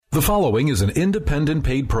The following is an independent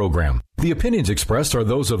paid program. The opinions expressed are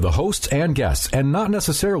those of the hosts and guests and not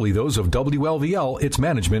necessarily those of WLVL, its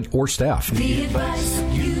management, or staff. The advice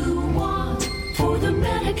you want for the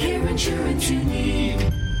Medicare insurance you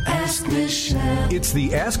need. Ask Michelle. It's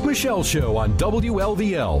the Ask Michelle Show on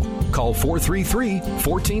WLVL. Call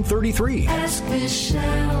 433-1433. Ask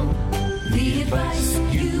Michelle. The advice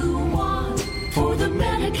you want for the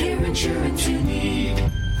Medicare insurance you need.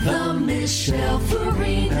 The Michelle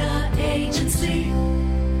Farina Agency.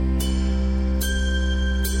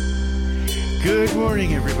 Good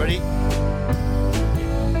morning, everybody.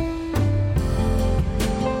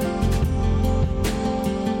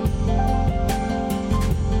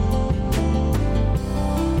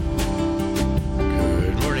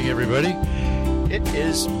 Good morning, everybody. It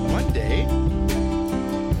is Monday,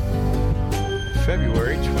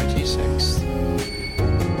 February 26th.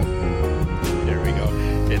 There we go.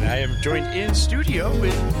 And I am joined in studio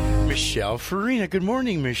with Michelle Farina. Good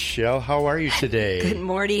morning, Michelle. How are you today? Good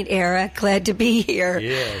morning, Eric. Glad to be here.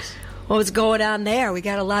 Yes. What's going on there? We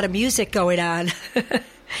got a lot of music going on.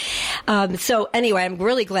 So anyway, I'm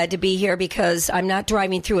really glad to be here because I'm not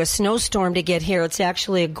driving through a snowstorm to get here. It's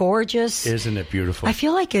actually a gorgeous... Isn't it beautiful? I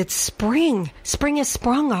feel like it's spring. Spring has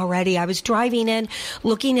sprung already. I was driving in,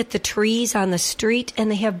 looking at the trees on the street,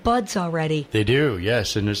 and they have buds already. They do,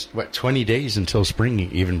 yes. And there's, 20 days until spring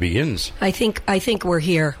even begins. I think we're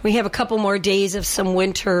here. We have a couple more days of some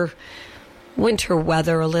winter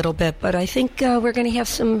weather a little bit, but I think we're going to have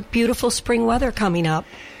some beautiful spring weather coming up.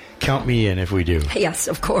 Count me in if we do. Yes,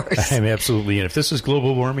 of course. I'm absolutely in. If this is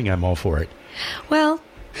global warming, I'm all for it. Well,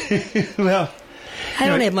 well, I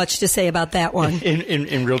don't have much to say about that one.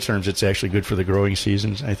 In real terms, it's actually good for the growing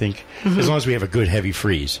seasons, I think. Mm-hmm. As long as we have a good heavy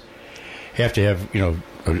freeze. Have to have,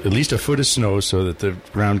 at least a foot of snow so that the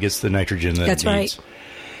ground gets the nitrogen that That's it needs. Right.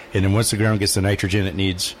 And then once the ground gets the nitrogen it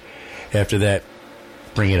needs, after that,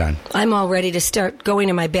 bring it on. I'm all ready to start going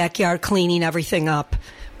in my backyard, cleaning everything up,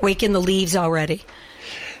 waking the leaves already.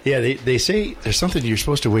 Yeah, they say there's something you're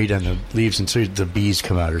supposed to wait on the leaves until the bees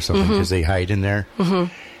come out or something because they hide in there.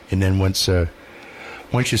 Mm-hmm. And then once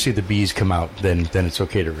you see the bees come out, then it's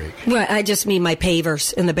okay to rake. Well, I just mean my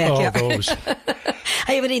pavers in the backyard. Oh, those.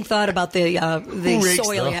 I haven't even thought about the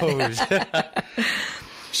soil yet.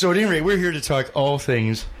 So at any rate, we're here to talk all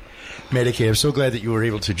things Medicaid. I'm so glad that you were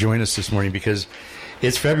able to join us this morning because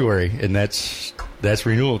it's February, and that's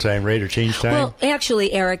renewal time, right, or change time? Well,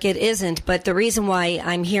 actually, Eric, it isn't. But the reason why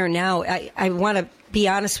I'm here now, I want to be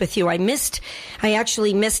honest with you. I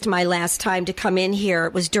actually missed my last time to come in here.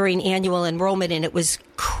 It was during annual enrollment, and it was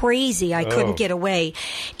crazy. I couldn't get away.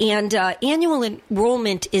 And annual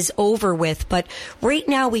enrollment is over with. But right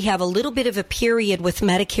now we have a little bit of a period with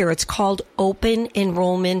Medicare. It's called open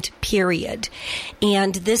enrollment period.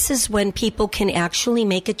 And this is when people can actually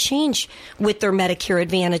make a change with their Medicare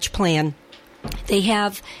Advantage plan. They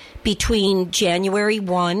have between January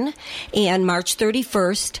 1 and March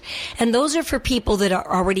 31st, and those are for people that are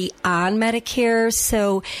already on Medicare.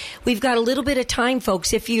 So we've got a little bit of time,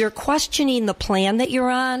 folks. If you're questioning the plan that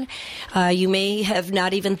you're on, you may have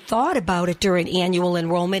not even thought about it during annual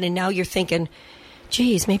enrollment, and now you're thinking,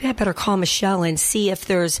 geez, maybe I better call Michelle and see if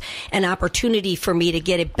there's an opportunity for me to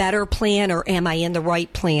get a better plan, or am I in the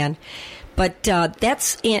right plan? But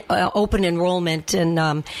that's open enrollment,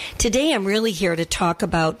 and today I'm really here to talk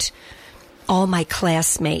about all my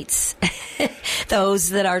classmates,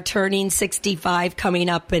 those that are turning 65 coming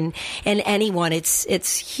up, and anyone.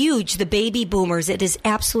 It's huge, the baby boomers. It is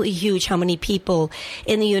absolutely huge how many people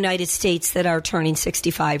in the United States that are turning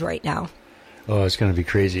 65 right now. Oh, it's going to be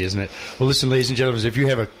crazy, isn't it? Well, listen, ladies and gentlemen, if you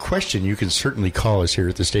have a question, you can certainly call us here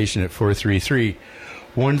at the station at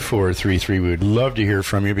 433-1433. We would love to hear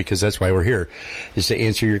from you because that's why we're here, is to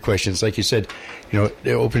answer your questions. Like you said,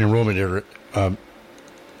 the open enrollment,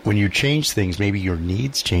 when you change things, maybe your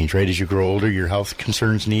needs change, right? As you grow older, your health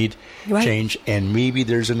concerns need change, and maybe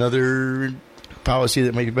there's another policy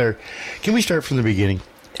that might be better. Can we start from the beginning?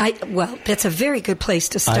 Well, that's a very good place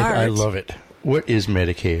to start. I love it. What is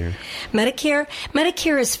Medicare?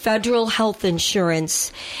 Medicare is federal health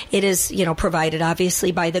insurance. It is, provided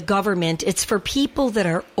obviously by the government. It's for people that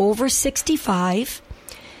are over 65,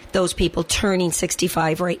 those people turning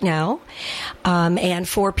 65 right now, and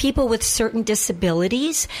for people with certain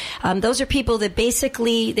disabilities. Those are people that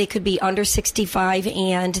basically they could be under 65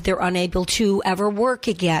 and they're unable to ever work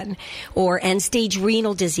again, or end-stage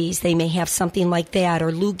renal disease. They may have something like that,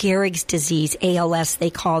 or Lou Gehrig's disease, ALS they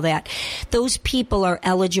call that. Those people are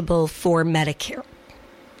eligible for Medicare.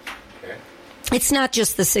 it's not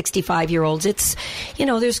just the 65-year-olds. It's,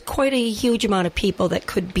 there's quite a huge amount of people that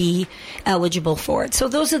could be eligible for it. So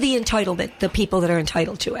those are the people that are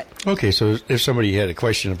entitled to it. Okay, so if somebody had a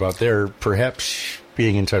question about their perhaps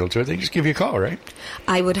being entitled to it, they just give you a call, right?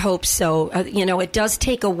 I would hope so. It does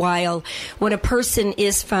take a while. When a person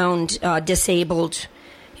is found disabled,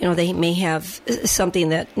 they may have something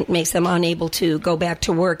that makes them unable to go back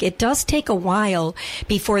to work. It does take a while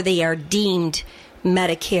before they are deemed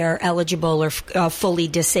Medicare eligible or fully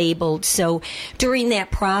disabled. So during that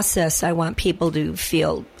process, I want people to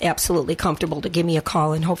feel absolutely comfortable to give me a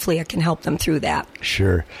call, and hopefully I can help them through that.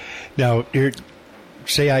 Sure. Now,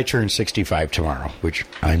 say I turn 65 tomorrow, which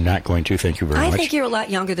I'm not going to. Thank you very much. I think you're a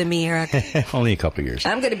lot younger than me, Eric. Only a couple of years.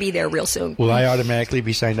 I'm going to be there real soon. Will I automatically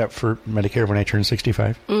be signed up for Medicare when I turn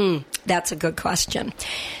 65? That's a good question.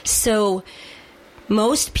 So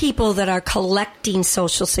most people that are collecting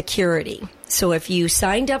Social Security, so if you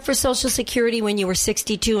signed up for Social Security when you were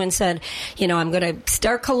 62 and said, I'm going to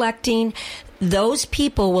start collecting, those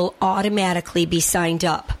people will automatically be signed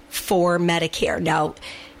up for Medicare. Now,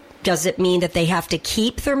 does it mean that they have to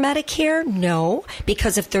keep their Medicare? No,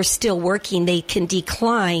 because if they're still working, they can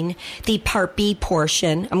decline the Part B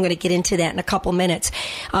portion. I'm going to get into that in a couple minutes.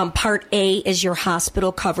 Part A is your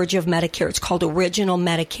hospital coverage of Medicare. It's called Original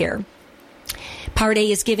Medicare. Part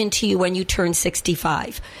A is given to you when you turn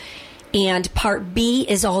 65. And Part B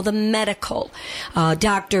is all the medical,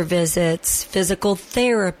 doctor visits, physical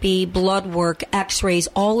therapy, blood work, x-rays,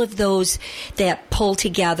 all of those that pull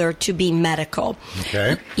together to be medical.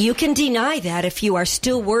 Okay. You can deny that if you are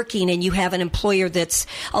still working and you have an employer that's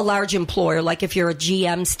a large employer, like if you're a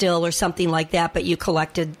GM still or something like that, but you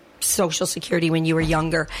collected Social Security when you were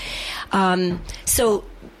younger. So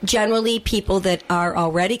generally, people that are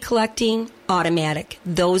already collecting, automatic.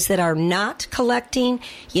 Those that are not collecting,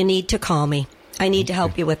 you need to call me. I need to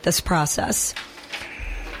help you with this process.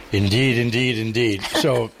 Indeed.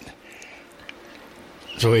 So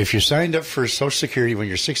if you signed up for Social Security when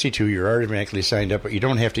you're 62, you're automatically signed up, but you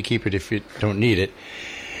don't have to keep it if you don't need it.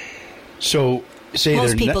 So say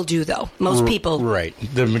most people do, though. Most people. Right.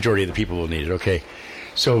 The majority of the people will need it. Okay.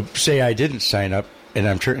 So say I didn't sign up and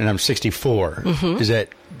I'm 64. Mm-hmm. Is that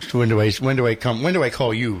when do I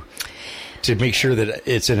call you to make sure that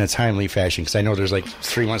it's in a timely fashion? Because I know there's like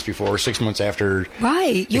 3 months before, 6 months after.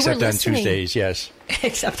 Right. Except on Tuesdays, yes.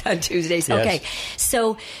 Except on Tuesdays. Yes. Okay.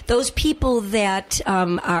 So those people that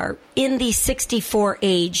are in the 64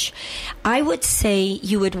 age, I would say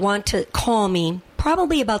you would want to call me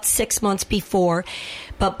probably about 6 months before.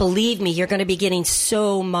 But believe me, you're going to be getting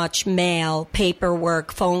so much mail,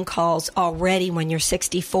 paperwork, phone calls already when you're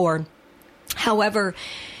 64. However,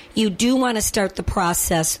 you do want to start the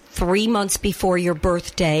process 3 months before your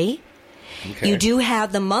birthday. Okay. You do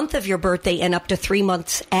have the month of your birthday and up to 3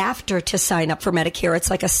 months after to sign up for Medicare.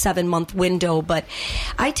 It's like a 7-month window. But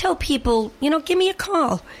I tell people, give me a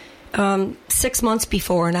call 6 months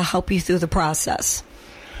before and I'll help you through the process.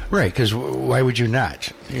 Right, because why would you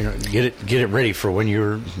not? Get it ready for when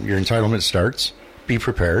your entitlement starts. Be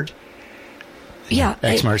prepared. Yeah.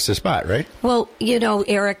 X marks the spot, right? Well,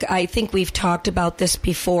 Eric, I think we've talked about this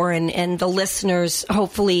before, and the listeners,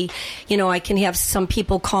 hopefully, I can have some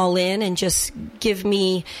people call in and just give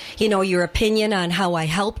me, your opinion on how I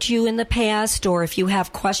helped you in the past, or if you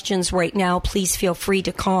have questions right now, please feel free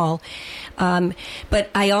to call. But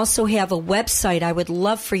I also have a website. I would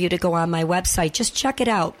love for you to go on my website. Just check it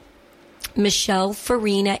out.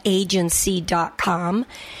 MichelleFarinaAgency.com.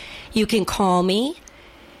 You can call me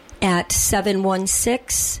at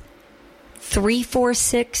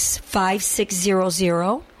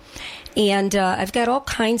 716-346-5600. And I've got all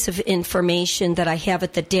kinds of information that I have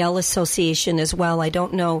at the Dale Association as well. I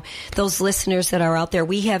don't know those listeners that are out there.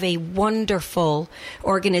 We have a wonderful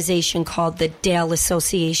organization called the Dale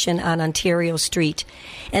Association on Ontario Street.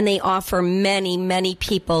 And they offer many, many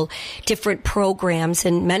people different programs,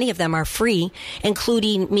 and many of them are free,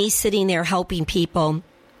 including me sitting there helping people.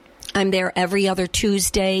 I'm there every other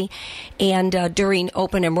Tuesday, and during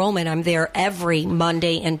open enrollment, I'm there every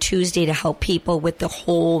Monday and Tuesday to help people with the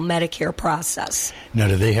whole Medicare process. Now,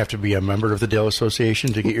 do they have to be a member of the Dale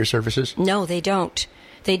Association to get your services? No, they don't.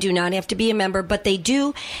 They do not have to be a member, but they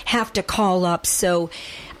do have to call up. So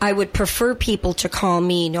I would prefer people to call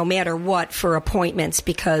me no matter what for appointments,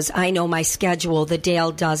 because I know my schedule. The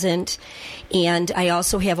Dale doesn't. And I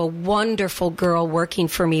also have a wonderful girl working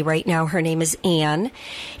for me right now. Her name is Ann.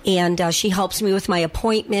 And she helps me with my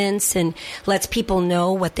appointments and lets people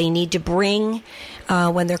know what they need to bring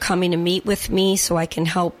when they're coming to meet with me, so I can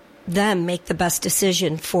help them make the best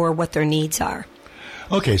decision for what their needs are.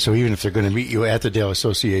 Okay, so even if they're going to meet you at the Dale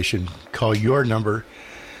Association, call your number,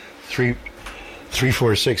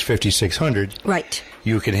 346-5600, Right.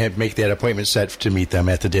 you can make that appointment set to meet them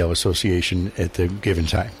at the Dale Association at the given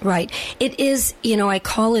time. Right. It is, I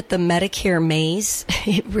call it the Medicare maze.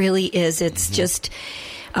 It really is. It's just,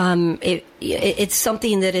 it's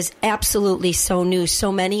something that is absolutely so new.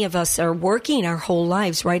 So many of us are working our whole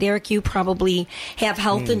lives, right, Eric? You probably have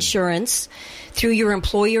health insurance through your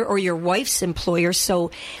employer or your wife's employer. So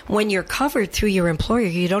when you're covered through your employer,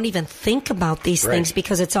 you don't even think about these things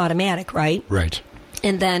because it's automatic, right? Right.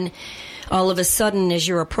 And then all of a sudden, as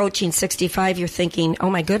you're approaching 65, you're thinking, oh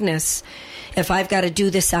my goodness, if I've got to do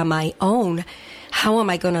this on my own, how am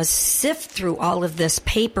I going to sift through all of this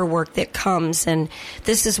paperwork that comes? And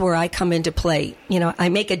this is where I come into play. I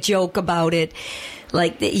make a joke about it.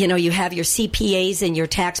 Like, you have your CPAs and your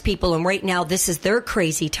tax people, and right now this is their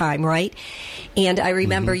crazy time, right? And I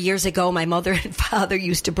remember years ago, my mother and father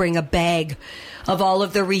used to bring a bag of all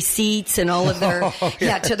of the receipts and all of their,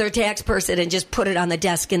 to their tax person and just put it on the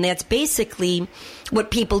desk. And that's basically what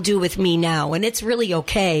people do with me now. And it's really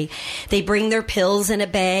okay. They bring their pills in a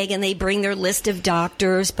bag and they bring their list of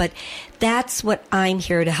doctors, but that's what I'm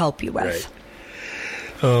here to help you with. Right.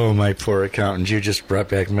 Oh, my poor accountant. You just brought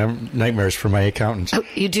back nightmares for my accountants. Oh,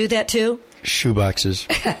 you do that too? Shoeboxes.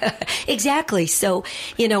 Exactly. So,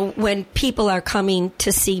 when people are coming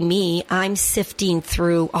to see me, I'm sifting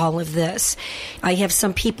through all of this. I have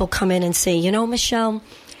some people come in and say, Michelle,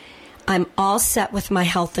 I'm all set with my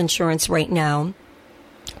health insurance right now,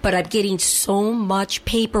 but I'm getting so much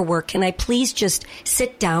paperwork. Can I please just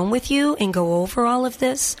sit down with you and go over all of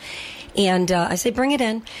this? And I say, bring it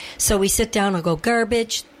in. So we sit down, I'll go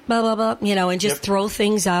garbage, blah, blah, blah, and just throw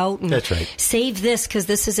things out. And that's right. Save this because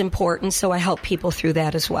this is important. So I help people through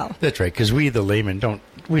that as well. That's right. Because we, the laymen, don't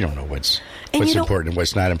know what's important and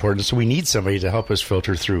what's not important. So we need somebody to help us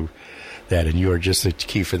filter through that. And you are just the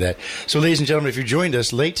key for that. So ladies and gentlemen, if you joined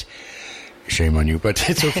us late, shame on you, but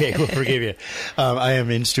it's okay. We'll forgive you. I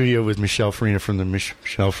am in studio with Michelle Farina from the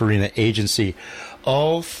Michelle Farina Agency.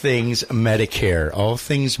 All things Medicare. All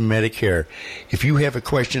things Medicare. If you have a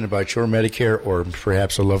question about your Medicare or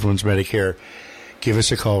perhaps a loved one's Medicare, give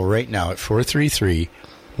us a call right now at 433-1433.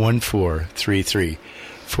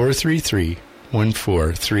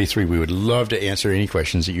 433-1433. We would love to answer any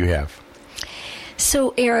questions that you have.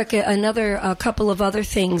 So, Eric, a couple of other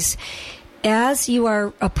things. As you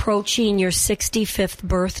are approaching your 65th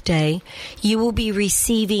birthday, you will be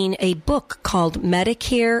receiving a book called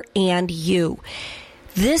Medicare and You.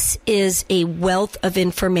 This is a wealth of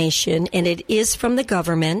information, and it is from the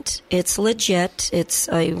government. It's legit. It's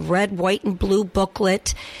a red, white, and blue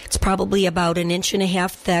booklet. It's probably about 1.5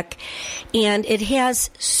 inches thick, and it has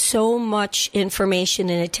so much information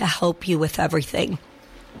in it to help you with everything.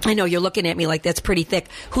 I know you're looking at me like that's pretty thick.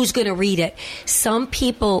 Who's going to read it? Some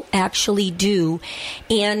people actually do.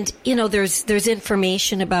 And, there's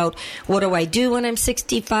information about what do I do when I'm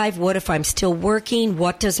 65? What if I'm still working?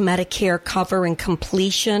 What does Medicare cover in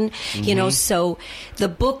completion? So the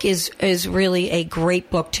book is really a great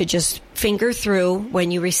book to just finger through when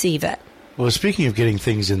you receive it. Well, speaking of getting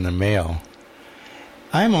things in the mail,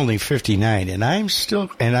 I'm only 59 and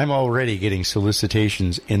I'm already getting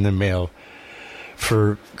solicitations in the mail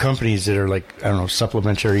for companies that are like, I don't know,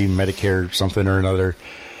 supplementary Medicare something or another.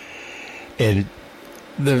 And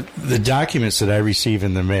the documents that I receive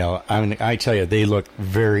in the mail, I tell you, they look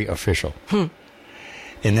very official. And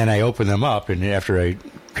then I open them up, and after I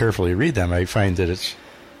carefully read them, I find that it's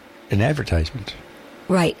an advertisement.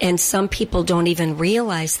 Right, and some people don't even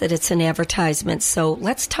realize that it's an advertisement. So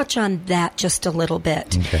let's touch on that just a little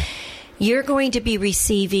bit. Okay. You're going to be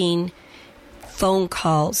receiving phone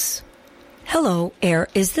calls. Hello,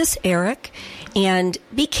 is this Eric? And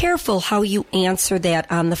be careful how you answer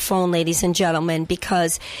that on the phone, ladies and gentlemen,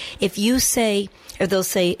 because if you say, or they'll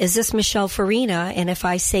say, is this Michelle Farina? And if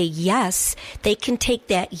I say yes, they can take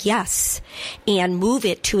that yes and move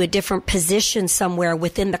it to a different position somewhere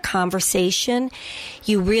within the conversation.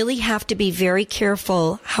 You really have to be very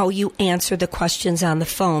careful how you answer the questions on the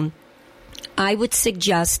phone. I would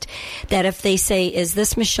suggest that if they say, is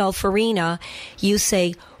this Michelle Farina? You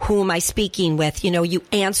say, who am I speaking with? You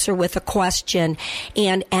answer with a question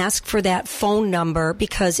and ask for that phone number,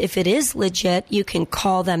 because if it is legit, you can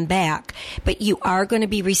call them back. But you are going to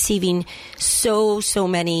be receiving so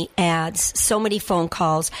many ads, so many phone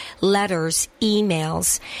calls, letters,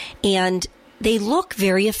 emails, and they look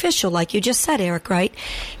very official, like you just said, Eric, right?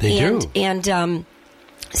 They do. And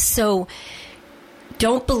so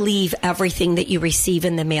don't believe everything that you receive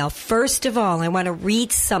in the mail. First of all, I want to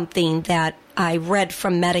read something that I read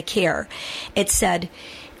from Medicare. It said,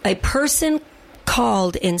 a person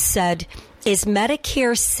called and said is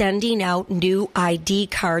Medicare sending out new ID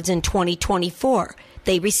cards in 2024?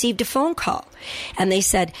 They received a phone call, and they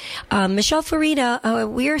said, Michelle Farina,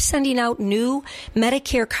 we are sending out new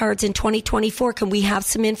Medicare cards in 2024. Can we have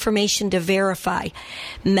some information to verify?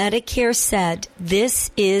 Medicare said, this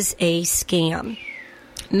is a scam.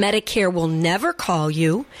 Medicare will never call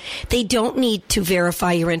you. They don't need to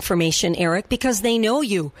verify your information, Eric, because they know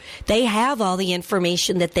you. They have all the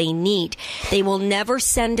information that they need. They will never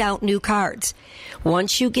send out new cards.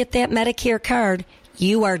 Once you get that Medicare card,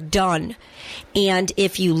 you are done. And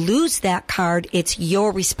if you lose that card, it's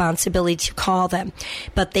your responsibility to call them.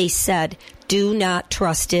 But they said, do not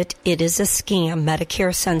trust it. It is a scam.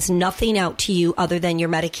 Medicare sends nothing out to you other than your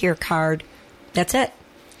Medicare card. That's it.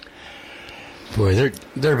 Boy,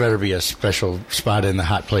 there better be a special spot in the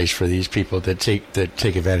hot place for these people that take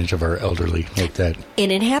advantage of our elderly like that. And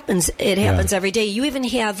it happens. It happens every day. You even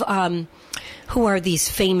have who are these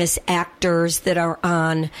famous actors that are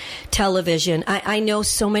on television? I know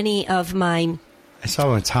so many of my... I saw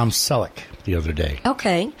one, Tom Selleck, the other day.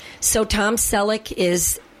 Okay. So Tom Selleck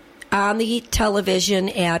is on the television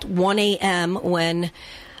at 1 a.m. when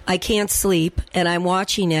I can't sleep, and I'm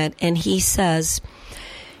watching it, and he says...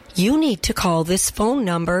 You need to call this phone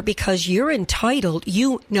number because you're entitled,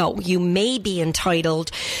 you may be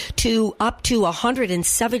entitled to up to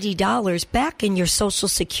 $170 back in your Social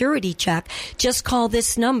Security check. Just call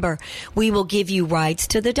this number. We will give you rides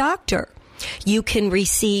to the doctor. You can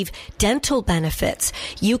receive dental benefits.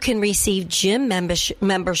 You can receive gym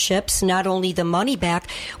memberships, not only the money back.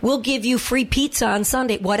 We'll give you free pizza on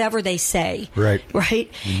Sunday, whatever they say. Right.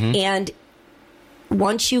 Mm-hmm. And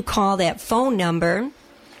once you call that phone number...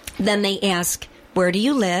 Then they ask, where do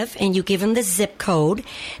you live? And you give them the zip code.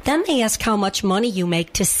 Then they ask how much money you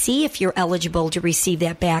make to see if you're eligible to receive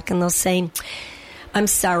that back. And they'll say, I'm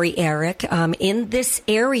sorry, Eric, in this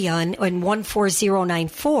area in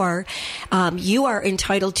 14094, you are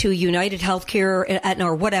entitled to United Healthcare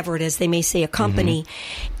or whatever it is. They may say a company.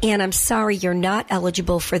 Mm-hmm. And I'm sorry, you're not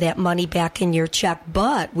eligible for that money back in your check,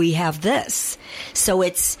 but we have this. So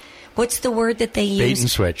it's, what's the word that they use? Bait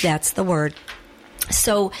and switch. That's the word.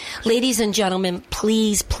 So, ladies and gentlemen,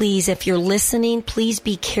 please, if you're listening, please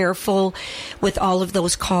be careful with all of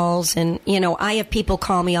those calls. And, I have people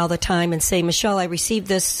call me all the time and say, Michelle, I received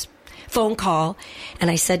this phone call. And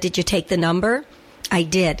I said, did you take the number? I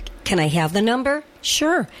did. Can I have the number?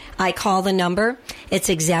 Sure. I call the number. It's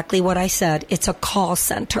exactly what I said. It's a call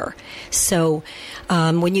center. So,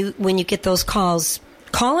 when you get those calls,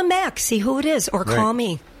 call them back, see who it is, or call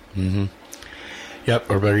me. Mm-hmm. Yep.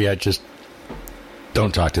 Or better yet, just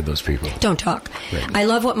don't talk to those people. Don't talk. Right. I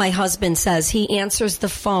love what my husband says. He answers the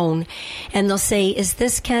phone, and they'll say, is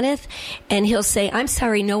this Kenneth? And he'll say, I'm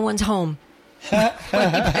sorry, no one's home. When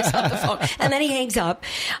he picks up the phone. And then he hangs up.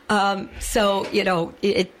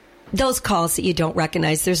 Those calls that you don't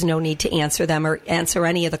recognize, there's no need to answer them or answer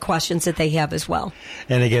any of the questions that they have as well.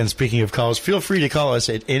 And again, speaking of calls, feel free to call us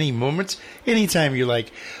at any moment, anytime you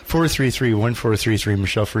like. 433-1433.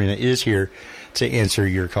 Michelle Farina is here to answer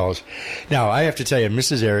your calls. Now, I have to tell you,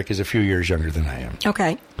 Mrs. Eric is a few years younger than I am.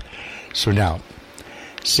 Okay. So now,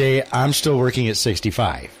 say I'm still working at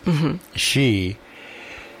 65. Mm-hmm. She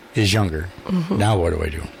is younger. Mm-hmm. Now what do I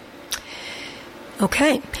do?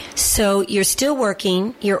 Okay. So you're still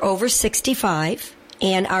working, you're over 65,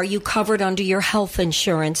 and are you covered under your health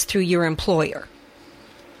insurance through your employer?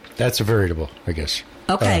 That's a variable, I guess.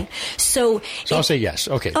 Okay. So I'll say yes.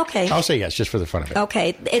 Okay. I'll say yes, just for the fun of it.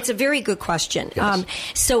 Okay. It's a very good question. Yes.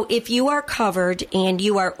 So if you are covered and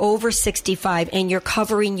you are over 65 and you're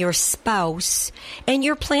covering your spouse and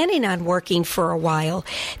you're planning on working for a while,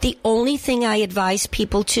 the only thing I advise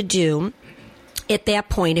people to do at that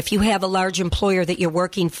point, if you have a large employer that you're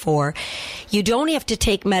working for, you don't have to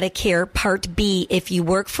take Medicare Part B if you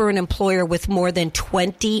work for an employer with more than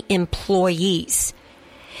 20 employees.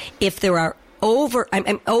 If there are over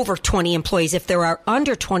 20 employees. If there are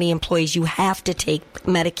under 20 employees, you have to take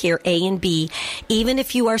Medicare A and B. Even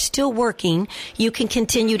if you are still working, you can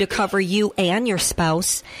continue to cover you and your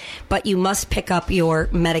spouse, but you must pick up your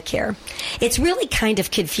Medicare. It's really kind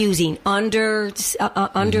of confusing. Under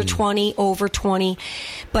 20, over 20.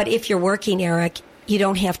 But if you're working, Eric, you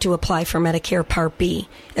don't have to apply for Medicare Part B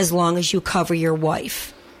as long as you cover your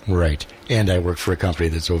wife. Right. And I work for a company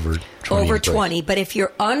that's over 20. Over 20. But if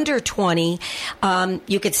you're under 20,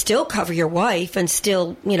 you could still cover your wife and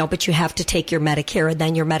still, but you have to take your Medicare, and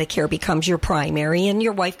then your Medicare becomes your primary, and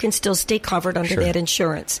your wife can still stay covered under that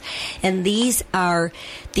insurance. And these are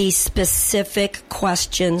the specific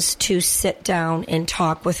questions to sit down and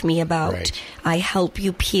talk with me about. Right. I help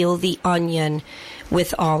you peel the onion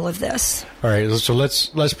with all of this. All right, so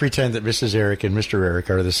let's pretend that Mrs. Eric and Mr. Eric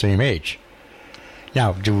are the same age.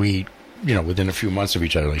 Now, do we, within a few months of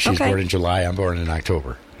each other, like she's born in July, I'm born in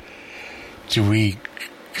October. Do we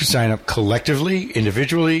sign up collectively,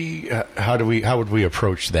 individually? How would we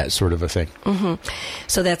approach that sort of a thing? Mm-hmm.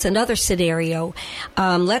 So that's another scenario.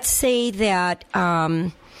 Let's say that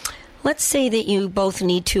you both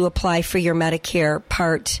need to apply for your Medicare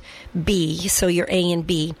Part B, so your A and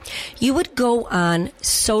B. You would go on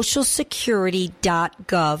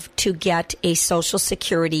socialsecurity.gov to get a Social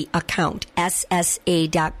Security account,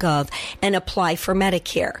 SSA.gov, and apply for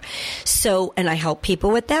Medicare. So, and I help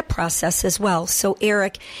people with that process as well. So,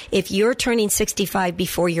 Eric, if you're turning 65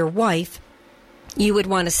 before your wife, you would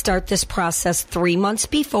want to start this process 3 months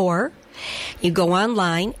before. You go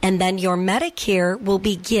online, and then your Medicare will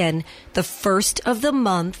begin the first of the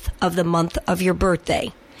month of your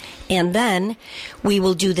birthday. And then we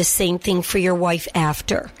will do the same thing for your wife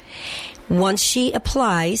after. Once she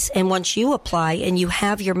applies, and once you apply, and you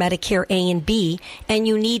have your Medicare A and B, and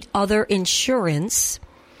you need other insurance,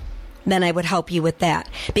 then I would help you with that.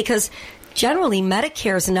 Because generally,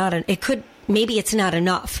 Medicare is maybe it's not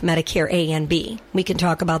enough, Medicare A and B. We can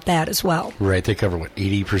talk about that as well. Right. They cover,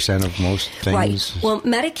 80% of most things? Right. Well,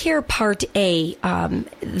 Medicare Part A,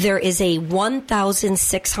 there is a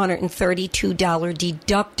 $1,632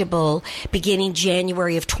 deductible beginning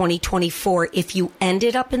January of 2024 if you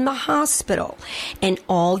ended up in the hospital and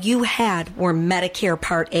all you had were Medicare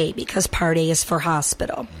Part A, because Part A is for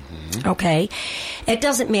hospital. Okay? It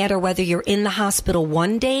doesn't matter whether you're in the hospital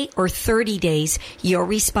 1 day or 30 days, your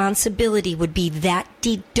responsibility would be that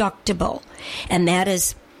deductible. And that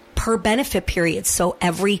is per benefit period. So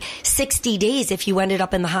every 60 days, if you ended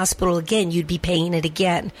up in the hospital again, you'd be paying it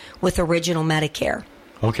again with original Medicare.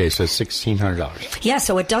 Okay, so it's $1,600. Yeah,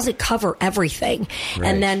 so it doesn't cover everything. Right.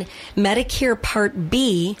 And then Medicare Part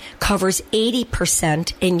B covers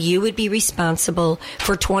 80%, and you would be responsible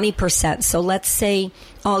for 20%. So let's say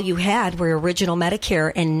all you had were original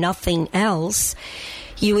Medicare and nothing else.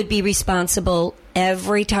 You would be responsible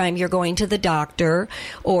every time you're going to the doctor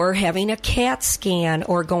or having a CAT scan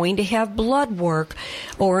or going to have blood work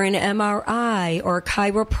or an MRI or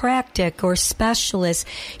chiropractic or specialist.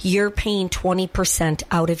 You're paying 20%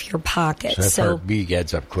 out of your pocket. So Part B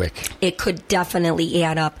adds up quick. It could definitely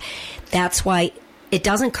add up. That's why it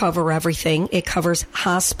doesn't cover everything. It covers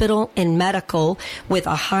hospital and medical with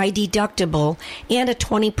a high deductible and a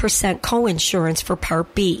 20% coinsurance for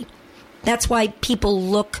Part B. That's why people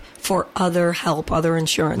look for other help, other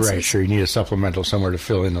insurances. Right, sure. You need a supplemental somewhere to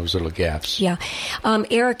fill in those little gaps. Yeah.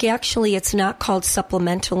 Eric, actually, it's not called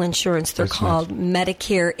supplemental insurance. They're called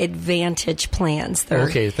Medicare Advantage plans.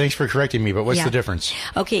 Okay, thanks for correcting me, but what's the difference?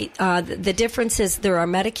 Okay, the difference is there are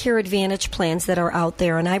Medicare Advantage plans that are out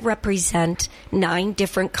there, and I represent 9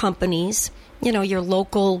 different companies. Your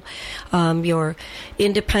local, your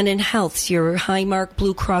Independent Health, your Highmark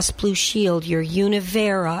Blue Cross Blue Shield, your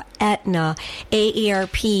Univera, Aetna,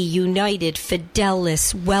 AARP, United,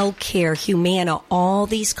 Fidelis, WellCare, Humana. All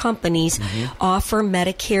these companies offer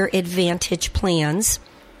Medicare Advantage plans.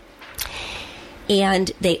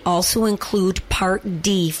 And they also include Part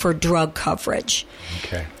D for drug coverage.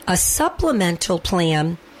 Okay. A supplemental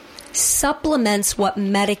plan supplements what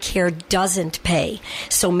Medicare doesn't pay.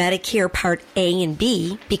 So Medicare Part A and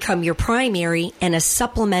B become your primary, and a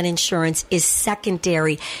supplement insurance is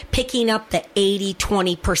secondary, picking up the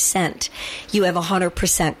 80-20%. You have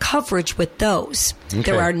 100% coverage with those. Okay.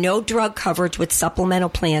 There are no drug coverage with supplemental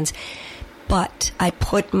plans, but I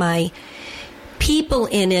put my people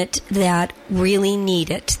in it that really need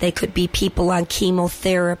it. They could be people on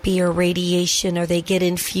chemotherapy or radiation, or they get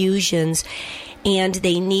infusions, and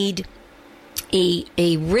they need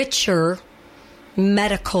a richer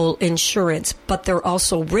medical insurance, but they're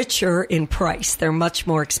also richer in price. They're much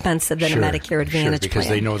more expensive than a Medicare Advantage because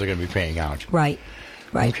plan. they know they're going to be paying out. Right.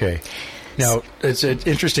 Okay. Now, it's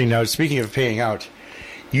interesting. Now, speaking of paying out,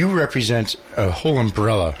 you represent a whole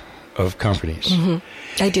umbrella of companies.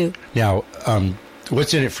 Mm-hmm. I do. Now,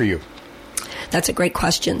 what's in it for you? That's a great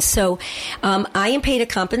question. So I am paid a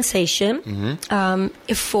compensation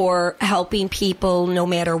for helping people no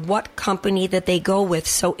matter what company that they go with.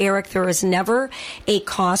 So, Eric, there is never a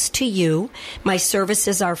cost to you. My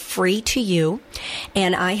services are free to you,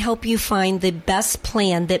 and I help you find the best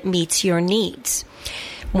plan that meets your needs.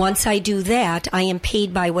 Once I do that, I am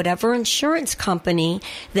paid by whatever insurance company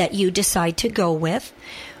that you decide to go with,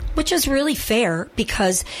 which is really fair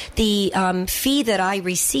because the fee that I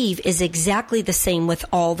receive is exactly the same with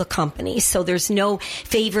all the companies. So there's no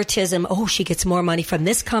favoritism. Oh, she gets more money from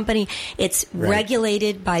this company. It's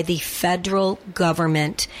regulated by the federal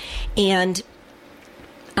government. And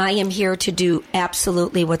I am here to do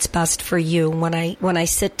absolutely what's best for you. When I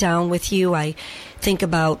sit down with you, I think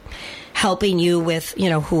about helping you with,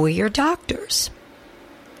 who are your doctors?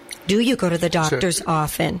 Do you go to the doctors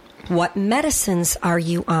often? What medicines are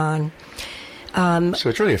you on? So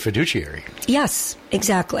it's really a fiduciary. Yes,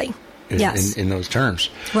 exactly. Yes. In those terms.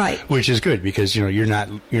 Right. Which is good because, you're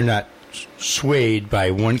not swayed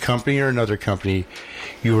by one company or another company.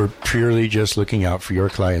 You are purely just looking out for your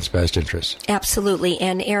client's best interests. Absolutely.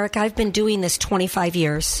 And Eric, I've been doing this 25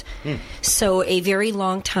 years. So a very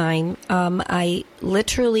long time. I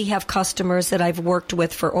literally have customers that I've worked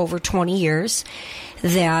with for over 20 years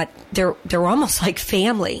that they're almost like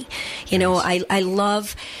family. I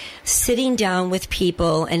love sitting down with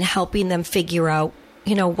people and helping them figure out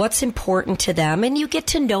what's important to them, and you get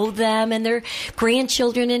to know them and their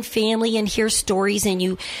grandchildren and family and hear stories, and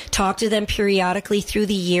you talk to them periodically through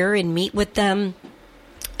the year and meet with them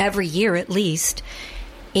every year at least.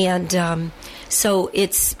 And so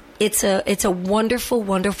it's a wonderful,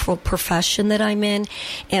 wonderful profession that I'm in,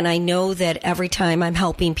 and I know that every time I'm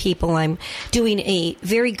helping people, I'm doing a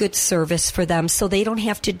very good service for them, so they don't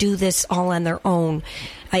have to do this all on their own.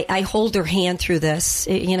 I hold their hand through this.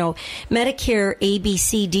 Medicare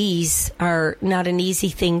ABCDs are not an easy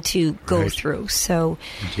thing to go through. So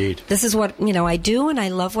Indeed. This is what, I do, and I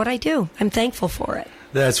love what I do. I'm thankful for it.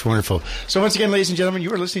 That's wonderful. So once again, ladies and gentlemen,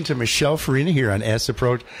 you are listening to Michelle Farina here on Ask the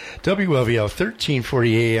Pro, WLVL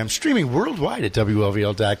 1340 AM, streaming worldwide at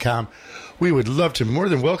WLVL.com. We would love to more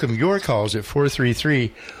than welcome your calls at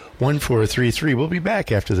 433-1433. We'll be back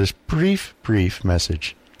after this brief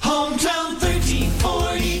message. Hometown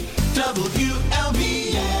 1340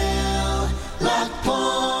 WLVL Lock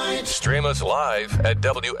Point. Stream us live at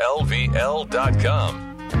WLVL.com.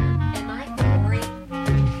 Am I boring? I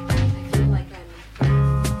feel like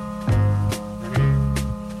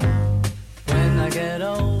When I get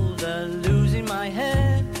older, losing my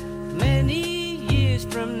head, many years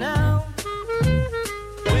from now,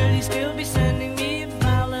 will you still be sending me a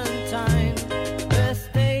Valentine,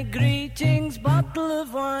 birthday greetings, bottle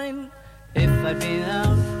of wine? If I'd been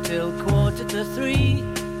out till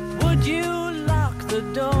 2:45, would you lock the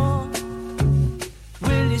door?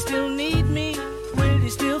 Will you still need me? Will you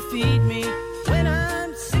still feed me when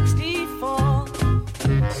I'm 64?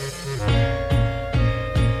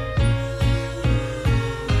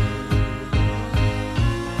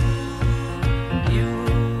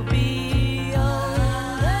 You'll be all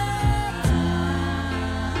that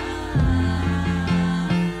time.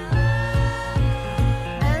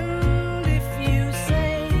 And if you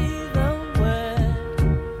say the word,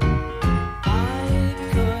 I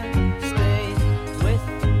could stay with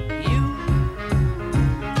you.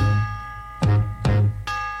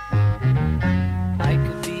 I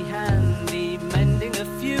could be handy mending a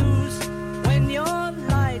fuse when your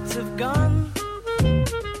lights have gone. You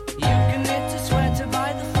can knit a sweater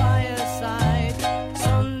by the fireside.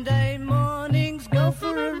 Sunday mornings go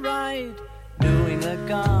for a ride. Doing the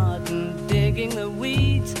garden, digging the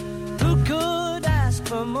weeds. Who could ask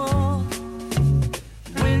for more?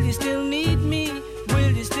 Will you still need me?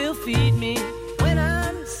 Will you still feed me when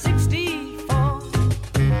I'm 64?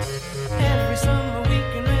 Every summer we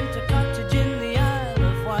can rent a cottage in the Isle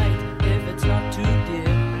of Wight if it's not too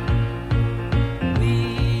dear.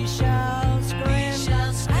 We shall scream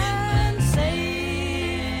and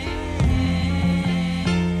sing.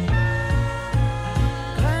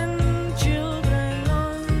 Grandchildren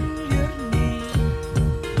on your knee,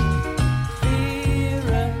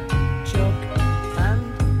 Vera, Chuck, and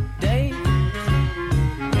Dave.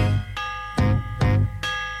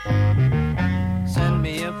 Send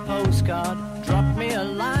me a postcard, drop me a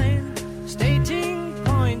line, stating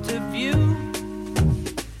point of view.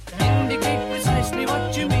 Indicate precisely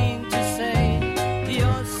what you mean to say.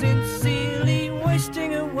 You're sincerely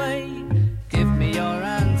wasting away. Give me your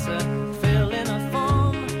answer, fill in a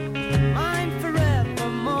form, mine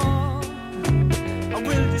forevermore. Or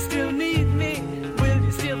will you still need me? Will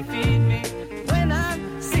you still feed me when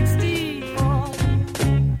I'm 64?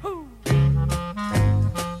 Woo.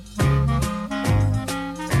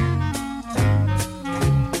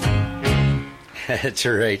 That's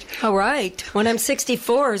right. all right. When I'm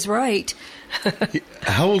 64 is right.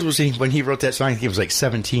 How old was he when he wrote that song? I think he was like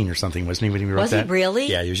 17 or something, wasn't he, when he wrote Was he that? really?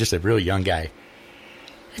 Yeah, he was just a really young guy.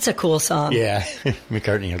 It's a cool song. Yeah,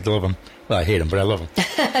 McCartney, I love him. Well, I hate him, but I love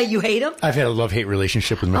him. You hate him? I've had a love-hate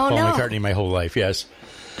relationship with Paul no. McCartney my whole life, yes.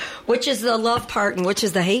 Which is the love part and which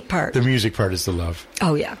is the hate part? The music part is the love,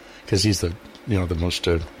 Oh, yeah. because he's the most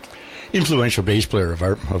influential bass player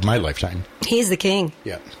of my lifetime. He's the king.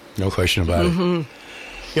 Yeah, no question about it.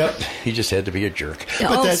 Yep, he just had to be a jerk. But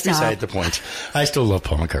Oh, that's stop. beside the point. I still love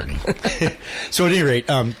Paul McCartney. So at any rate,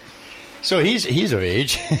 so he's of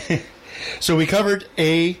age. So we covered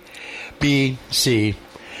A, B, C.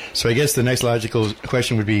 So I guess the next logical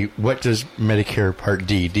question would be, what does Medicare Part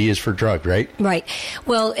D? D is for drug, right? Right.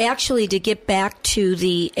 Well, actually, to get back to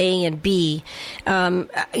the A and B,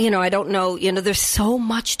 I don't know, there's so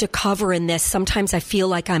much to cover in this. Sometimes I feel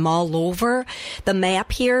like I'm all over the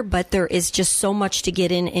map here, but there is just so much to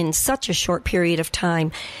get in such a short period of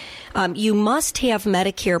time. You must have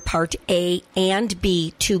Medicare Part A and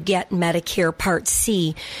B to get Medicare Part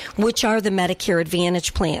C, which are the Medicare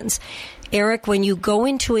Advantage plans. Eric, when you go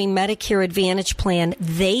into a Medicare Advantage plan,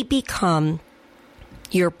 they become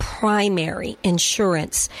your primary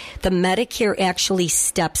insurance. The Medicare actually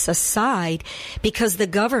steps aside because the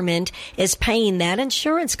government is paying that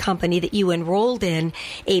insurance company that you enrolled in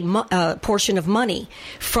a portion of money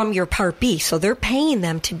from your Part B. So they're paying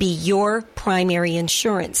them to be your primary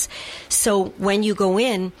insurance. So when you go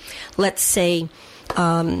in, let's say,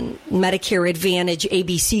 Medicare Advantage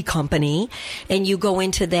ABC company, and you go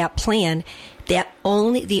into that plan, the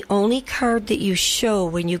only card that you show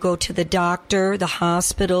when you go to the doctor, the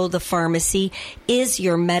hospital, the pharmacy is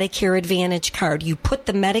your Medicare Advantage card. You put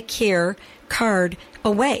the Medicare card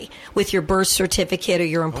away with your birth certificate or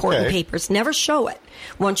your important papers. Never show it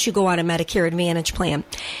once you go on a Medicare Advantage plan.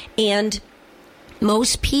 And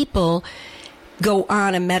most people go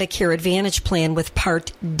on a Medicare Advantage plan with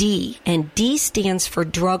Part D, and D stands for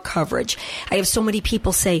drug coverage. I have so many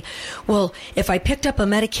people say, well, if I picked up a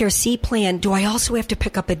Medicare C plan, do I also have to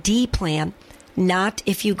pick up a D plan? Not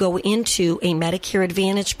if you go into a Medicare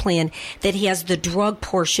Advantage plan that has the drug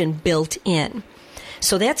portion built in.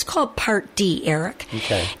 So that's called Part D, Eric.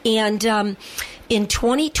 Okay. And in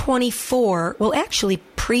 2024, well, actually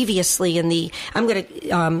previously I'm going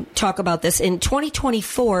to talk about this. In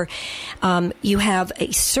 2024, you have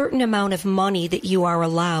a certain amount of money that you are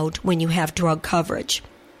allowed when you have drug coverage.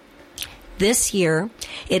 This year,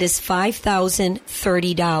 it is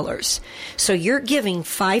 $5,030. So you're giving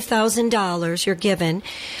 $5,000 you're given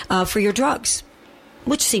for your drugs,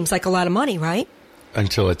 which seems like a lot of money, right?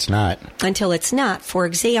 Until it's not. Until it's not. For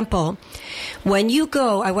example, when you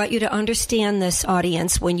go, I want you to understand this,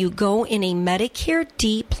 audience, when you go in a Medicare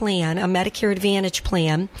D plan, a Medicare Advantage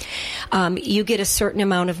plan, you get a certain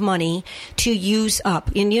amount of money to use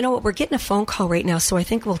up. And you know what? We're getting a phone call right now, so I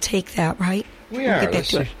think we'll take that, right? We are.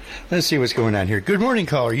 Let's see what's going on here. Good morning,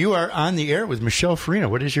 caller. You are on the air with Michelle Farina.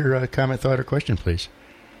 What is your comment, thought, or question, please?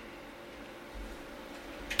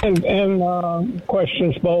 And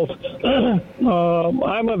questions both.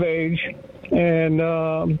 I'm of age, and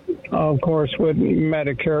of course, with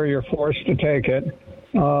Medicare, you're forced to take it.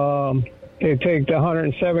 They take the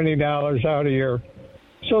 $170 out of your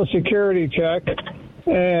Social Security check,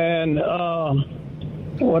 and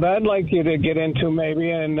what I'd like you to get into, maybe,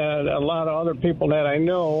 and a lot of other people that I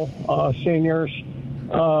know, seniors,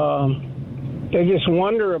 they just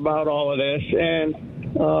wonder about all of this, and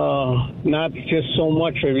not just so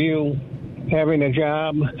much of you having a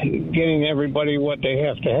job, getting everybody what they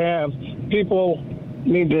have to have. People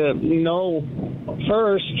need to know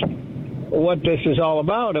first what this is all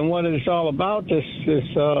about, and what it's all about. This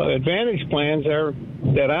Advantage plans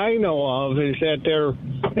that I know of is that they're,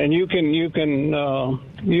 and you can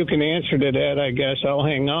answer to that. I guess I'll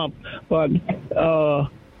hang up, but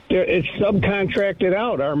it's subcontracted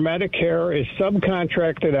out. Our Medicare is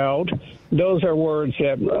subcontracted out. Those are words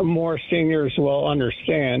that more seniors will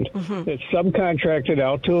understand. Mm-hmm. It's subcontracted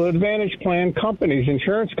out to Advantage plan companies,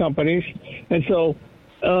 insurance companies. And so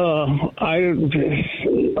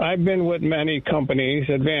I've been with many companies,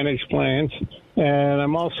 Advantage plans, and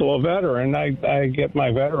I'm also a veteran. I get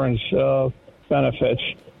my veterans benefits.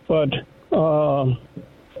 But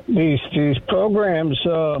these programs,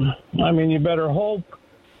 you better hope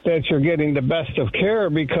that you're getting the best of care,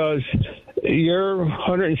 because your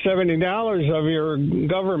 $170 of your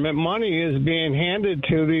government money is being handed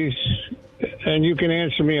to these, and you can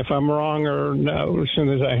answer me if I'm wrong or no, as soon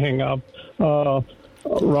as I hang up,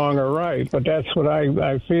 wrong or right. But that's what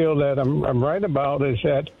I feel that I'm right about, is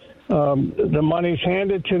that the money's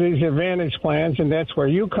handed to these Advantage plans, and that's where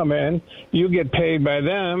you come in. You get paid by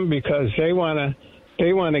them because they want to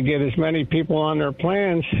get as many people on their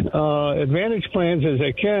plans, Advantage plans, as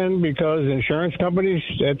they can, because insurance companies,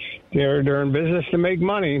 they're in business to make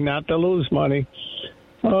money, not to lose money.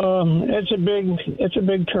 It's a big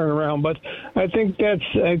turnaround, but I think that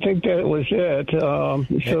was it.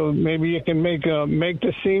 So maybe you can make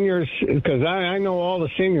the seniors, because I know all the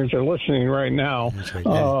seniors are listening right now.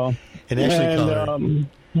 Right. And actually,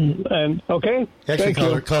 and okay. Actually,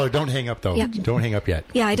 Thank caller, don't hang up though. Yeah. Don't hang up yet.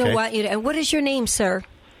 Yeah, I don't okay? want you to. And what is your name, sir?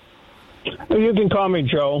 You can call me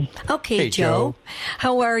Joe. Okay, Hey, Joe. Joe.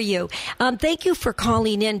 How are you? Thank you for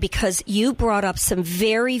calling in because you brought up some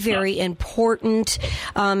very, very important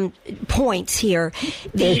points here.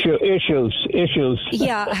 Issues.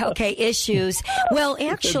 Yeah, okay, issues. Well,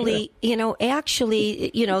 actually,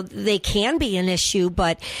 they can be an issue,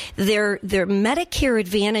 but their Medicare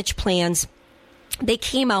Advantage plans, they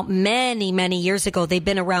came out many, many years ago. They've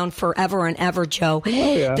been around forever and ever, Joe. Oh,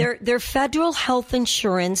 yeah. They're federal health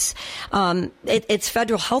insurance. It's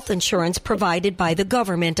federal health insurance provided by the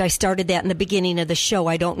government. I started that in the beginning of the show.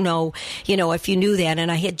 I don't know, if you knew that.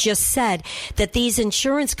 And I had just said that these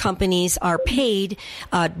insurance companies are paid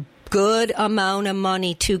good amount of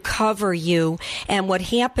money to cover you. And what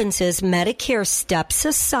happens is Medicare steps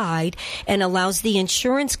aside and allows the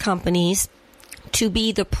insurance companies to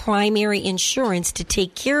be the primary insurance to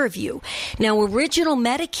take care of you. Now, original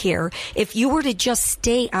Medicare, if you were to just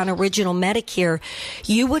stay on original Medicare,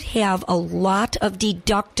 you would have a lot of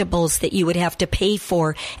deductibles that you would have to pay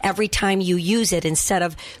for every time you use it instead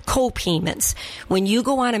of co-payments. When you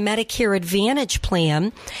go on a Medicare Advantage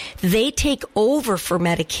plan, they take over for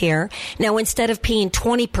Medicare. Now, instead of paying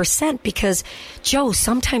 20%, because, Joe,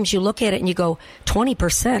 sometimes you look at it and you go,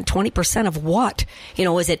 20% of what?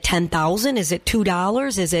 Is it $10,000? Is it $2?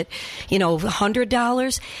 Is it,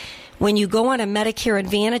 $100? When you go on a Medicare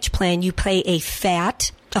Advantage plan, you pay a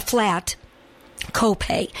flat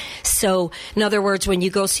copay. So, in other words, when you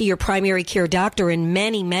go see your primary care doctor in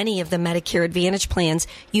many of the Medicare Advantage plans,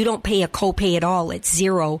 you don't pay a copay at all. It's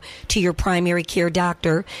zero to your primary care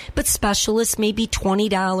doctor. But specialists may be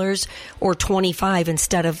 $20 or $25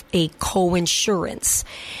 instead of a co-insurance.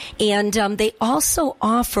 And they also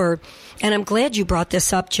offer, and I'm glad you brought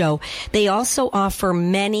this up, Joe, they also offer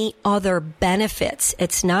many other benefits.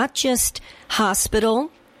 It's not just hospital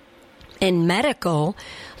and medical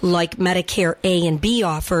like Medicare A and B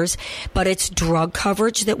offers, but it's drug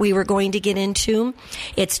coverage that we were going to get into.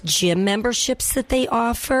 It's gym memberships that they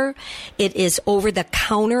offer. It is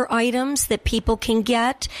over-the-counter items that people can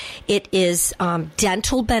get. It is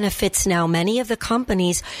dental benefits now. Many of the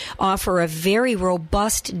companies offer a very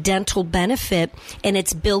robust dental benefit, and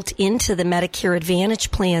it's built into the Medicare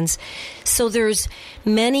Advantage plans. So there's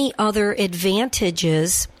many other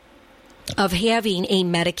advantages of having a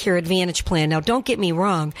Medicare Advantage plan. Now, don't get me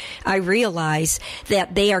wrong. I realize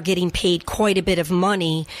that they are getting paid quite a bit of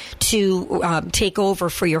money to take over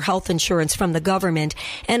for your health insurance from the government.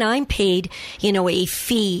 And I'm paid, a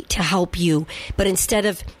fee to help you. But instead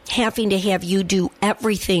of having to have you do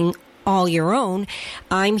everything all your own,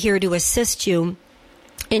 I'm here to assist you.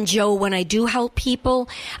 And Joe, when I do help people,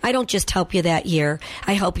 I don't just help you that year.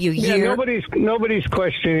 I help you year. Nobody's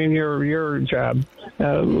questioning your job.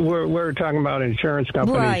 We're talking about insurance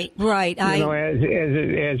companies, right. As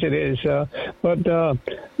it is. But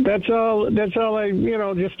that's all. I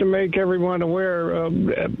just to make everyone aware.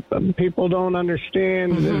 People don't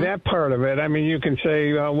understand that part of it. I mean, you can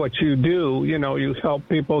say what you do. You help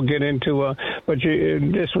people get into but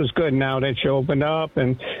this was good now that you opened up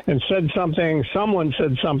and said something. Someone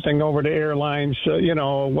said something over the airlines.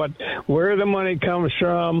 Where the money comes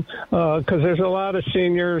from, because there's a lot of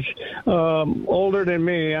seniors older than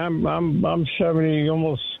me. I'm 70,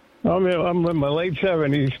 almost. I'm in my late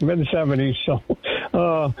 70s, mid 70s. So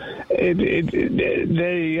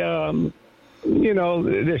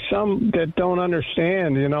there's some that don't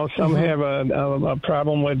understand. Some have a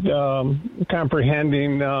problem with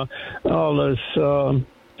comprehending all this.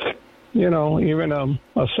 Even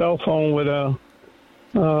a cell phone with a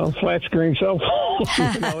flat screen cell phone.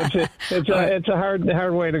 It's a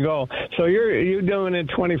hard way to go. So you're doing it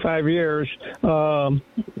 25 years.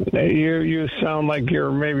 You sound like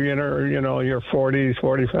you're maybe in your 40s,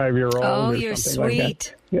 45-year-old. Oh, you're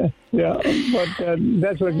sweet. Like yeah. But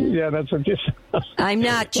that's what you said. I'm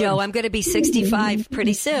not, Joe. I'm going to be 65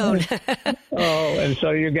 pretty soon. And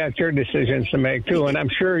so you got your decisions to make too, and I'm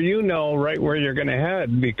sure you know right where you're going to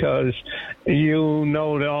head because you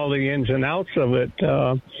know all the ins and outs of it.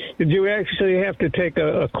 Did you actually have to take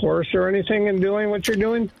a course or anything in doing what you're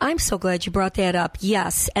doing? I'm so glad you brought that up.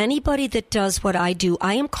 Yes, anybody that does what I do,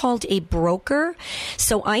 I am called a broker.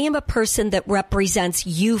 So I am a person that represents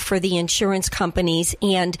you for the insurance companies,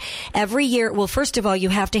 and And every year, well, first of all, you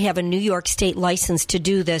have to have a New York State license to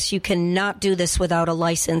do this. You cannot do this without a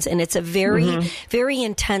license. And it's a very, very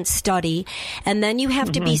intense study. And then you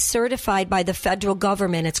have to be certified by the federal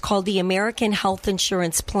government. It's called the American Health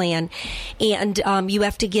Insurance Plan. And you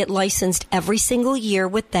have to get licensed every single year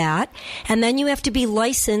with that. And then you have to be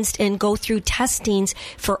licensed and go through testings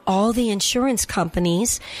for all the insurance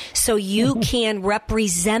companies so you can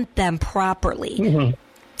represent them properly.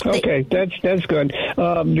 Okay, that's good.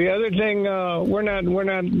 The other thing, we're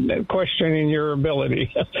not questioning your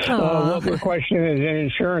ability. What we're questioning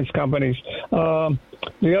is insurance companies.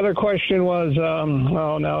 The other question was,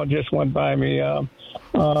 now it just went by me.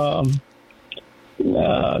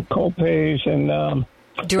 Co-pays and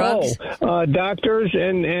drugs, doctors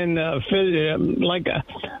and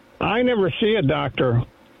I never see a doctor.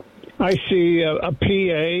 I see a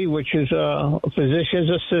PA, which is a physician's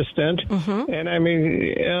assistant, and I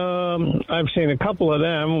mean, I've seen a couple of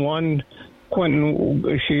them. One,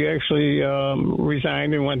 Quentin, she actually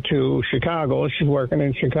resigned and went to Chicago. She's working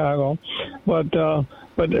in Chicago, but a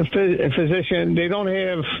physician, they don't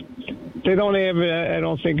have. I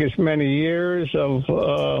don't think as many years of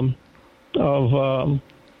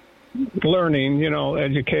learning,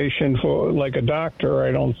 education for like a doctor.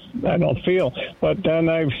 I don't feel. But then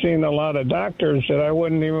I've seen a lot of doctors that I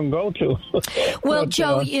wouldn't even go to. Well,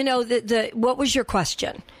 Joe, what was your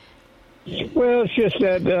question? Well, it's just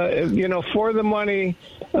that for the money,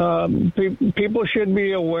 people should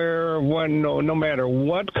be aware of when no matter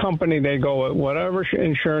what company they go with, whatever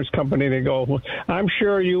insurance company they go with. I'm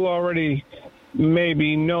sure you already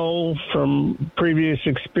maybe know from previous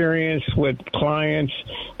experience with clients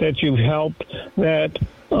that you've helped that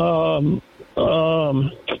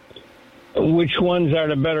which ones are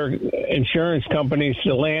the better insurance companies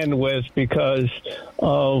to land with because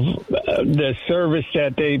of the service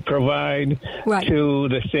that they provide to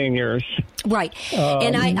the seniors. Right.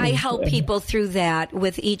 And I help people through that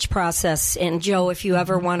with each process. And, Joe, if you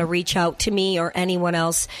ever want to reach out to me or anyone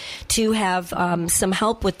else to have some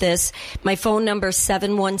help with this, my phone number is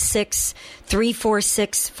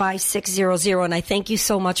 716-346-5600. And I thank you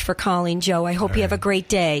so much for calling, Joe. I hope you have a great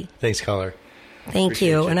day. Thanks, caller. Thank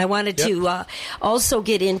you. And I wanted to also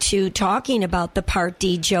get into talking about the Part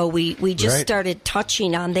D, Joe. We just started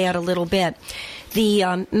touching on that a little bit. The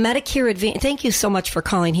Medicare Advantage, thank you so much for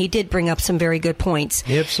calling. He did bring up some very good points.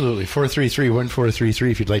 Absolutely.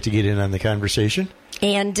 433-1433 if you'd like to get in on the conversation.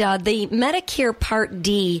 And the Medicare Part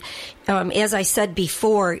D, as I said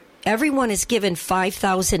before, everyone is given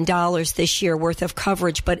 $5,000 this year worth of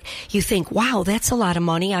coverage, but you think, wow, that's a lot of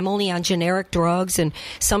money. I'm only on generic drugs. And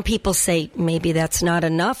some people say maybe that's not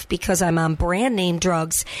enough because I'm on brand name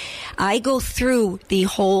drugs. I go through the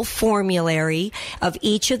whole formulary of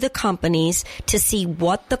each of the companies to see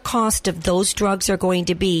what the cost of those drugs are going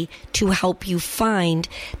to be to help you find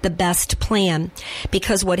the best plan.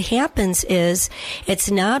 Because what happens is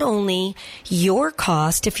it's not only your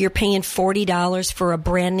cost if you're paying $40 for a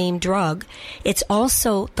brand name drug, it's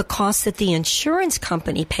also the cost that the insurance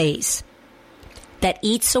company pays that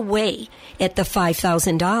eats away at the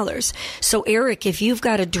 $5,000. So, Eric, if you've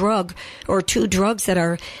got a drug or two drugs that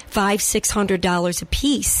are $500-600 a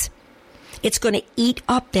piece, it's going to eat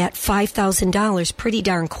up that $5,000 pretty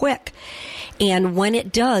darn quick. And when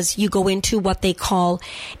it does, you go into what they call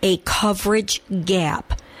a coverage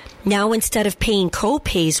gap. Now, instead of paying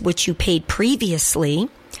co-pays, which you paid previously,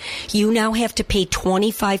 you now have to pay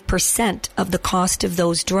 25% of the cost of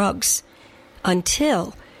those drugs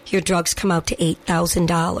until your drugs come out to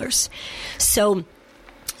 $8,000. So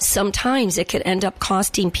sometimes it could end up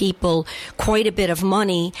costing people quite a bit of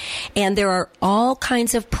money, and there are all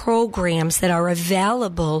kinds of programs that are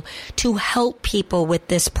available to help people with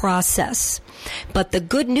this process. But the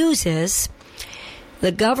good news is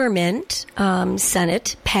the government,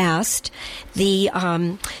 Senate, passed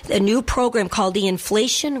a new program called the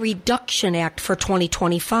Inflation Reduction Act for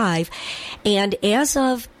 2025. And as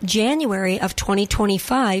of January of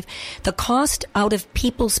 2025, the cost out of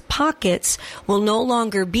people's pockets will no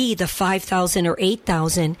longer be the $5,000 or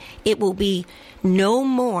 $8,000. It will be no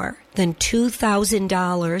more than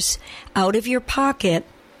 $2,000 out of your pocket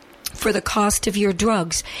for the cost of your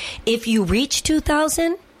drugs. If you reach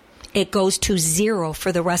 $2,000, it goes to zero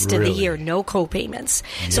for the rest of the year, no co-payments.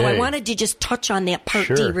 So I wanted to just touch on that Part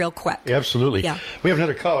D real quick. Absolutely. Yeah. We have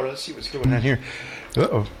another caller. Let's see what's going on here.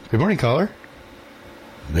 Uh-oh. Good morning, caller.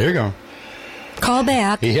 There you go. Call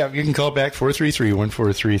back. Yeah, you can call back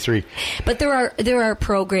 433-1433. But there are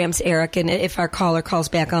programs, Eric, and if our caller calls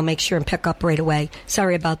back, I'll make sure and pick up right away.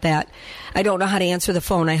 Sorry about that. I don't know how to answer the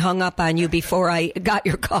phone. I hung up on you before I got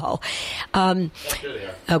your call. There they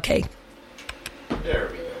are. Okay. There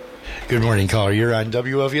we go. Good morning, caller. You're on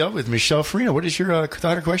WLVL with Michelle Farina. What is your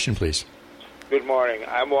thought or question, please? Good morning.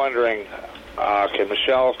 I'm wondering, can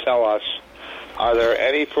Michelle tell us, are there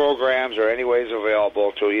any programs or any ways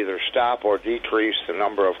available to either stop or decrease the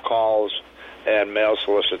number of calls and mail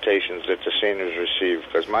solicitations that the seniors receive?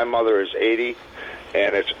 Because my mother is 80,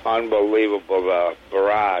 and it's unbelievable the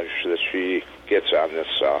barrage that she gets on this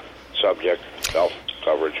subject,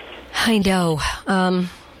 self-coverage. I know.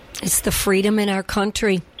 It's the freedom in our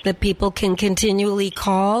country that people can continually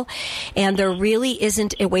call, and there really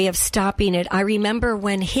isn't a way of stopping it. I remember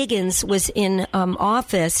when Higgins was in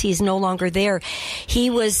office, he's no longer there, he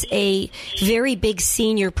was a very big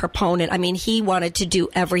senior proponent. I mean, he wanted to do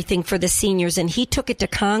everything for the seniors, and he took it to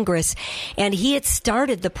Congress, and he had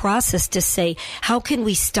started the process to say, how can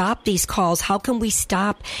we stop these calls? How can we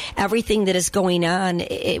stop everything that is going on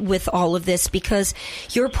with all of this? Because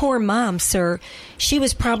your poor mom, sir, she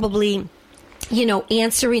was probably,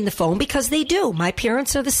 answering the phone, because they do. My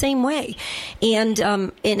parents are the same way. And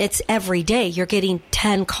it's every day. You're getting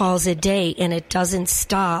 10 calls a day, and it doesn't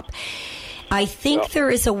stop. I think there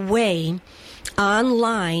is a way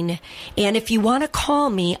online, and if you want to call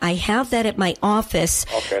me, I have that at my office,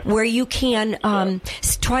 where you can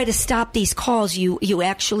try to stop these calls. You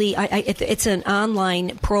actually, it's an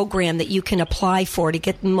online program that you can apply for to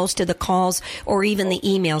get most of the calls or even the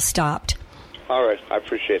email stopped. All right, I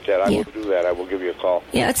appreciate that. I will do that. I will give you a call.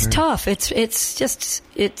 Yeah, it's tough. It's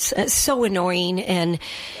so annoying and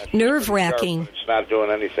nerve-wracking. It's not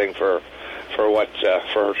doing anything for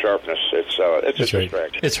her sharpness. It's a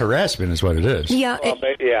distraction. It's harassment, is what it is. Yeah.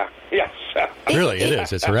 Yes. Really, it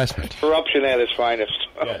is. It's harassment. Corruption at its finest.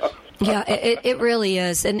 Yes. Yeah, it really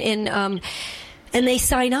is, and they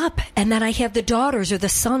sign up, and then I have the daughters or the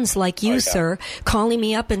sons like you, sir, calling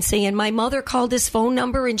me up and saying, my mother called this phone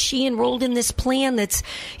number and she enrolled in this plan that's,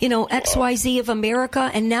 XYZ of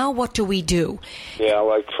America, and now what do we do? Yeah,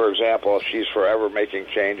 like, for example, if she's forever making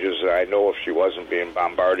changes, I know if she wasn't being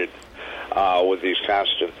bombarded with these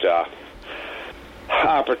constant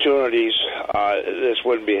opportunities, this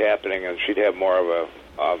wouldn't be happening, and she'd have more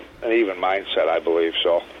of an even mindset, I believe,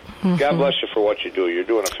 so... Mm-hmm. God bless you for what you do. You're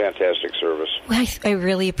doing a fantastic service. I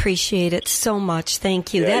really appreciate it so much.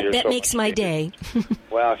 Thank you. Yeah, that makes my day.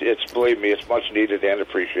 Well, believe me, it's much needed and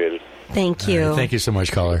appreciated. Thank you. Right, thank you so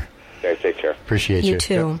much, caller. Okay, take care. Appreciate you. You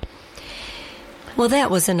too. Yep. Well,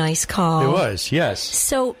 that was a nice call. It was, yes.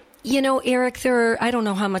 So, Eric, I don't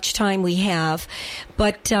know how much time we have,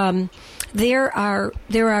 but there are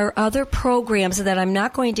other programs that I'm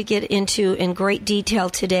not going to get into in great detail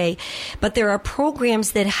today, but there are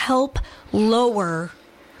programs that help lower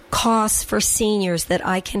costs for seniors that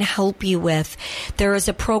I can help you with. There is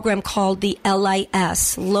a program called the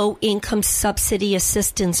LIS, Low Income Subsidy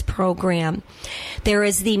Assistance Program. There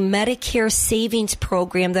is the Medicare Savings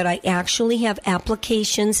Program that I actually have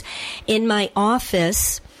applications in my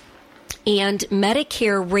office. And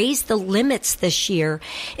Medicare raised the limits this year.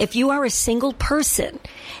 If you are a single person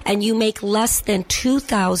and you make less than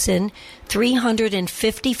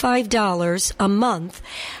 $2,355 a month,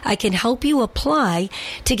 I can help you apply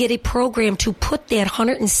to get a program to put that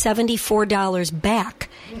 $174 back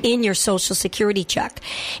in your Social Security check.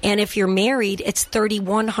 And if you're married, it's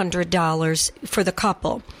 $3,100 for the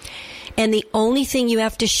couple. And the only thing you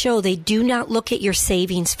have to show, they do not look at your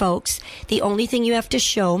savings, folks. The only thing you have to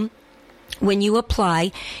show when you apply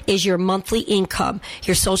is your monthly income,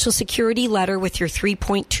 your Social Security letter with your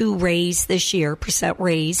 3.2 raise this year, %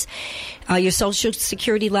 raise, your Social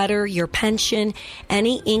Security letter, your pension,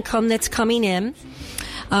 any income that's coming in,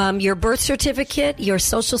 your birth certificate, your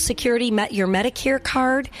Social Security, your Medicare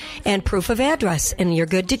card, and proof of address, and you're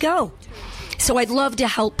good to go. So I'd love to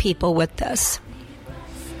help people with this.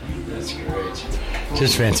 That's great.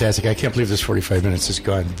 Just fantastic. I can't believe this 45 minutes has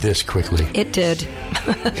gone this quickly. It did.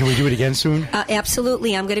 Can we do it again soon?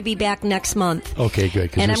 Absolutely. I'm going to be back next month. Okay,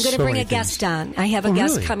 good. And I'm going to bring a guest on. I have a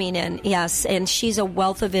guest coming in, yes, and she's a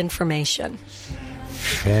wealth of information.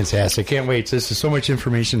 Fantastic. Can't wait. This is so much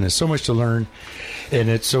information. There's so much to learn, and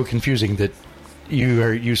it's so confusing that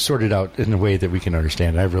you sort it out in a way that we can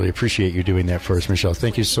understand. I really appreciate you doing that for us, Michelle.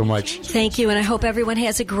 Thank you so much. Thank you, and I hope everyone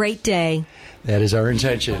has a great day. That is our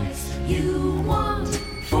intention. You want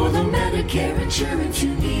for the Medicare insurance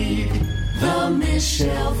you need. The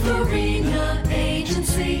Michelle Farina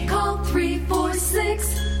Agency. Call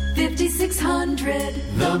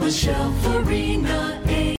 346-5600. The Michelle Farina Agency.